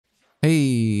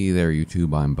Hey there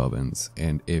YouTube, I'm Bubbins,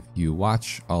 and if you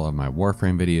watch all of my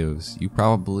Warframe videos, you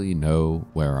probably know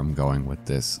where I'm going with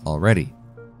this already.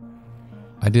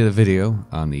 I did a video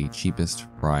on the cheapest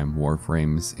Prime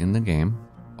Warframes in the game,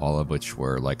 all of which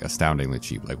were like astoundingly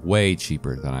cheap, like way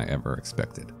cheaper than I ever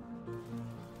expected.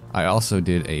 I also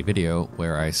did a video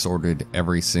where I sorted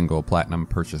every single Platinum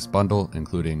purchase bundle,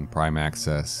 including Prime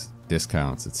Access,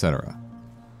 discounts, etc.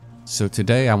 So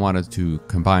today I wanted to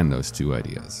combine those two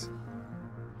ideas.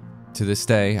 To this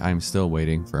day, I'm still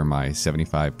waiting for my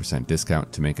 75%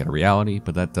 discount to make it a reality,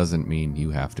 but that doesn't mean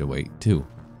you have to wait too.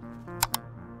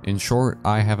 In short,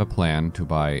 I have a plan to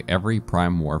buy every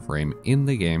Prime Warframe in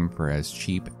the game for as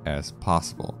cheap as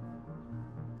possible.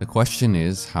 The question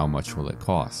is, how much will it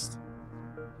cost?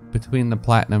 Between the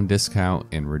Platinum discount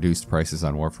and reduced prices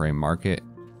on Warframe Market,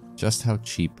 just how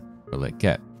cheap will it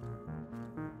get?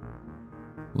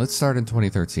 Let's start in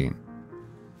 2013.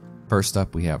 First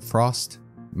up, we have Frost,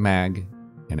 Mag,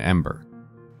 and Ember.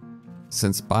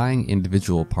 Since buying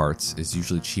individual parts is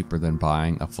usually cheaper than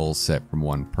buying a full set from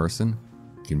one person,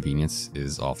 convenience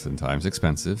is oftentimes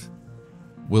expensive,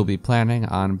 we'll be planning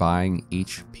on buying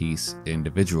each piece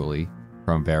individually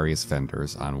from various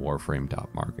vendors on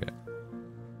Warframe.market.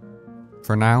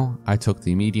 For now, I took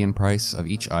the median price of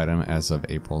each item as of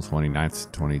April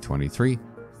 29th, 2023,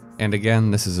 and again,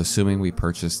 this is assuming we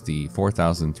purchased the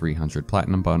 4,300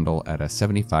 Platinum bundle at a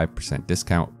 75%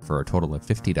 discount for a total of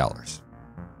 $50.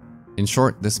 In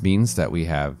short, this means that we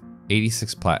have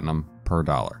 86 Platinum per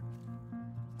dollar.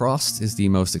 Frost is the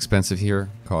most expensive here,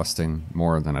 costing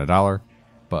more than $1,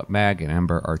 but Mag and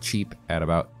Ember are cheap at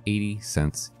about 80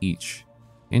 cents each.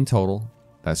 In total,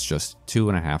 that's just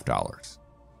 $2.50.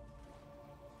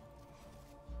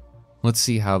 Let's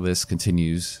see how this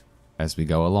continues as we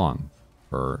go along.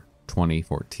 For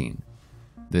 2014.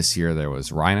 This year there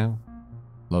was Rhino,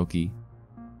 Loki,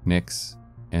 Nyx,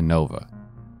 and Nova.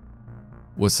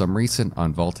 With some recent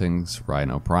unvaultings,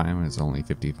 Rhino Prime is only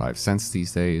 55 cents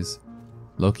these days.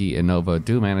 Loki and Nova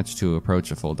do manage to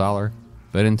approach a full dollar,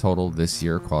 but in total this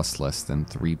year costs less than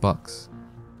 $3.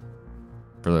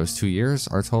 For those 2 years,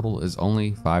 our total is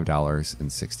only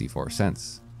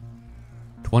 $5.64.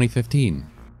 2015.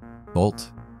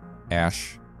 Bolt,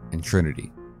 Ash, and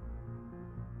Trinity.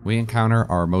 We encounter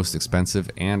our most expensive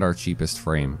and our cheapest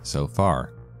frame so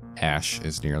far. Ash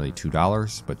is nearly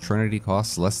 $2, but Trinity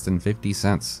costs less than 50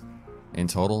 cents. In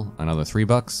total, another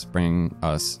 $3, bringing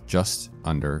us just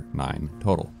under 9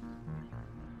 total.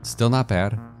 Still not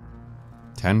bad.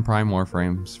 10 Prime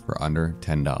Warframes for under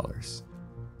 $10.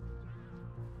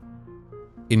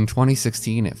 In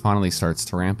 2016, it finally starts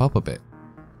to ramp up a bit.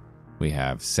 We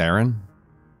have Saren,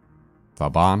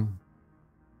 Vauban,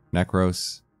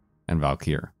 Necros, and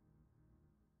Valkyr.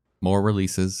 More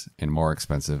releases and more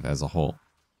expensive as a whole.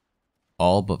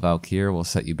 All but Valkyr will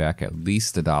set you back at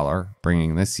least $1,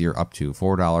 bringing this year up to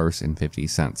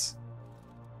 $4.50.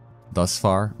 Thus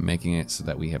far, making it so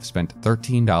that we have spent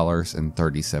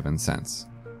 $13.37.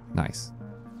 Nice.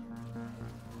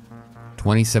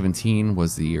 2017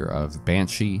 was the year of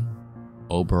Banshee,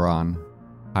 Oberon,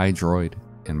 Hydroid,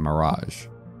 and Mirage.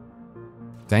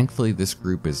 Thankfully, this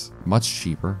group is much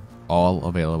cheaper, all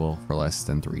available for less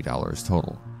than $3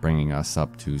 total, bringing us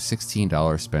up to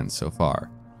 $16 spent so far.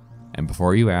 And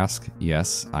before you ask,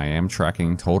 yes, I am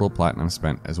tracking total Platinum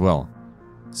spent as well.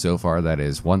 So far that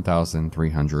is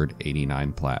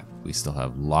 1,389 Plat. We still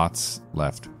have lots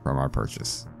left from our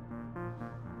purchase.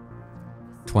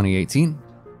 2018,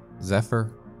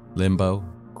 Zephyr, Limbo,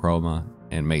 Chroma,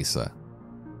 and Mesa.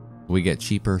 We get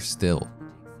cheaper still.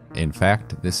 In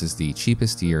fact, this is the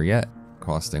cheapest year yet,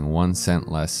 costing 1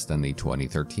 cent less than the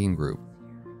 2013 group.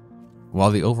 While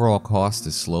the overall cost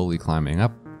is slowly climbing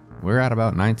up, we're at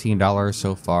about $19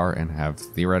 so far and have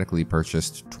theoretically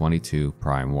purchased 22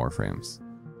 Prime Warframes.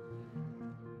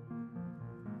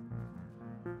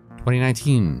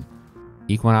 2019,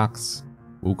 Equinox,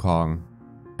 Wukong,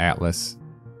 Atlas,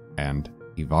 and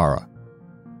Ivara.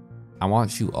 I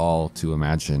want you all to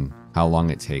imagine how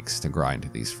long it takes to grind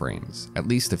these frames, at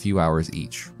least a few hours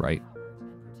each, right?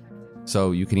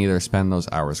 So you can either spend those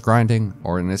hours grinding,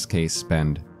 or in this case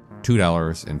spend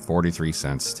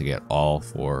 $2.43 to get all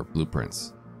 4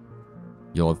 blueprints.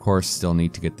 You'll of course still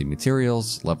need to get the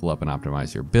materials, level up and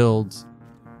optimize your builds,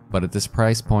 but at this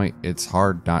price point it's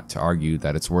hard not to argue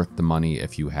that it's worth the money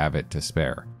if you have it to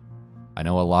spare. I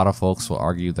know a lot of folks will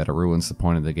argue that it ruins the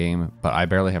point of the game, but I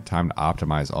barely have time to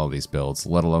optimize all these builds,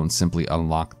 let alone simply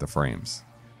unlock the frames.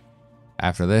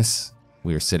 After this,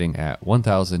 we are sitting at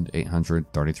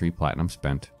 1,833 Platinum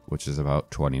spent, which is about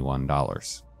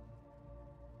 $21.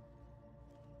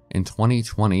 In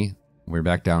 2020, we're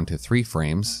back down to 3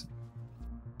 frames,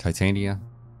 Titania,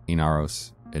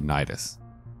 Inaros, and Nidus.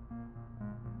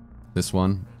 This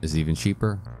one is even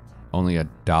cheaper, only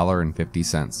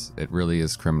 $1.50. It really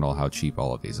is criminal how cheap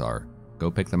all of these are.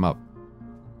 Go pick them up.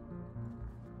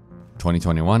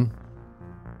 2021,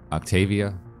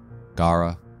 Octavia,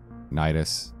 Gara,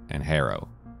 Nidus, and Harrow.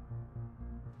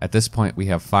 At this point, we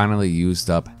have finally used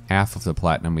up half of the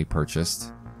platinum we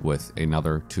purchased, with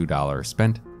another $2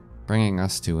 spent, bringing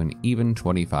us to an even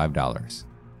 $25.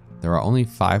 There are only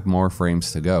 5 more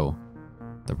frames to go.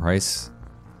 The price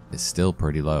is still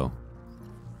pretty low.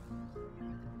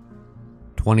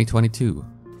 2022,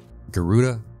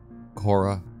 Garuda,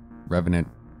 Korra, Revenant,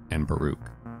 and Baruch.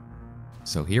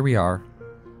 So here we are,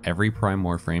 every Prime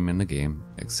Warframe in the game,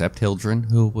 except Hildren,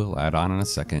 who we'll add on in a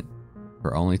second,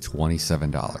 for only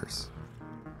 $27.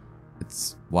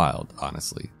 It's wild,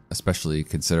 honestly, especially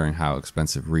considering how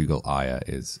expensive Regal Aya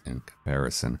is in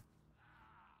comparison.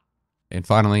 And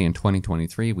finally, in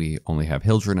 2023, we only have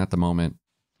Hildren at the moment,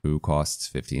 who costs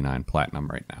 59 platinum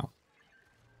right now.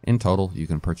 In total, you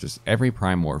can purchase every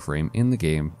Prime Warframe in the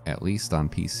game, at least on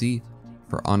PC,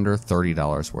 for under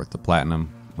 $30 worth of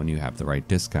platinum when you have the right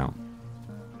discount.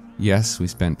 Yes, we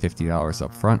spent $50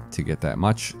 up front to get that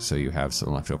much, so you have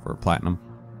some leftover platinum.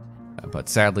 But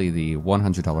sadly, the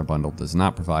 $100 bundle does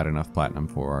not provide enough platinum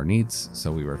for our needs,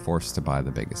 so we were forced to buy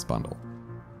the biggest bundle.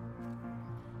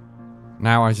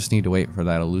 Now I just need to wait for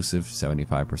that elusive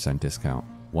 75% discount.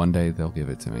 One day they'll give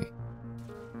it to me.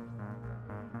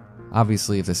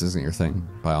 Obviously, if this isn't your thing,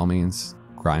 by all means,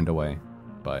 grind away.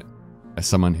 But as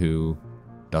someone who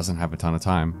doesn't have a ton of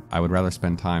time, I would rather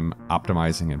spend time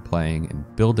optimizing and playing and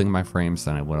building my frames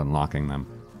than I would unlocking them.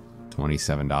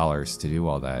 $27 to do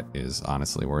all that is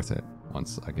honestly worth it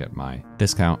once I get my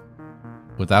discount.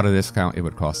 Without a discount, it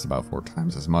would cost about 4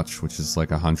 times as much, which is like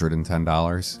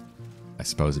 $110. I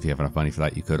suppose if you have enough money for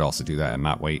that, you could also do that and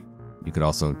not wait. You could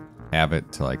also have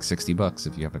it to like $60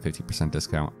 if you have a 50%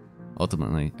 discount.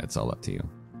 Ultimately, it's all up to you.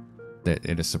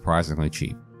 It is surprisingly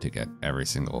cheap to get every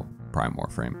single Prime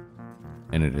Warframe,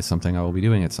 and it is something I will be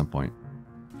doing at some point.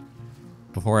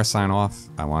 Before I sign off,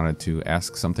 I wanted to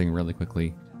ask something really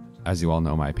quickly. As you all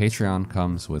know, my Patreon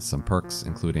comes with some perks,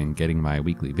 including getting my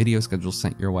weekly video schedule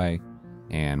sent your way,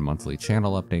 and monthly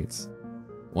channel updates.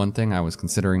 One thing I was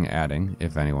considering adding,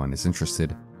 if anyone is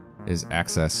interested, is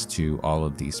access to all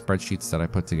of the spreadsheets that I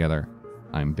put together.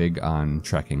 I'm big on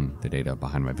tracking the data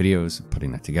behind my videos,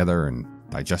 putting that together and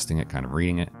digesting it, kind of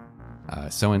reading it.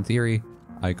 So in theory,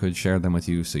 I could share them with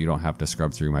you so you don't have to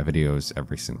scrub through my videos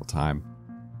every single time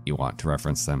you want to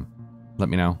reference them. Let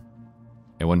me know.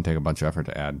 It wouldn't take a bunch of effort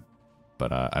to add,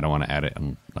 but I don't want to add it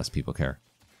unless people care.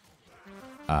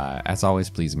 As always,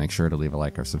 please make sure to leave a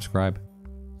like or subscribe.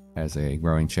 As a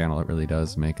growing channel, it really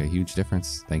does make a huge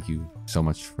difference. Thank you so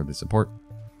much for the support.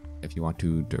 If you want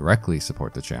to directly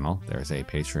support the channel, there's a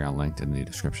Patreon linked in the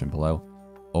description below,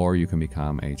 or you can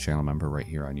become a channel member right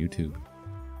here on YouTube.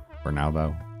 For now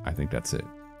though, I think that's it.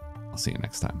 I'll see you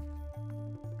next time.